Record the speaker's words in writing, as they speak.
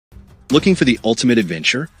Looking for the ultimate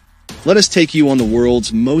adventure? Let us take you on the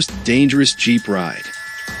world's most dangerous Jeep ride.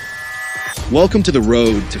 Welcome to the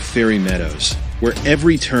road to Fairy Meadows, where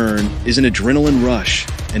every turn is an adrenaline rush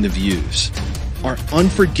and the views are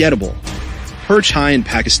unforgettable. Perched high in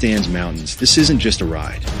Pakistan's mountains, this isn't just a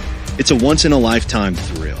ride. It's a once-in-a-lifetime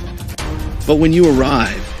thrill. But when you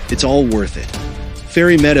arrive, it's all worth it.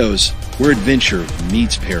 Fairy Meadows, where adventure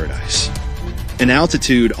meets paradise. An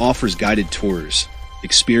altitude offers guided tours,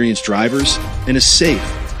 experienced drivers, and a safe,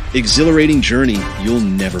 exhilarating journey you'll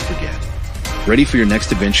never forget. Ready for your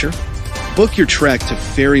next adventure? Book your trek to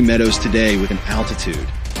Fairy Meadows today with an altitude,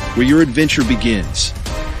 where your adventure begins.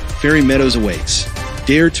 Fairy Meadows awaits.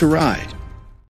 Dare to ride.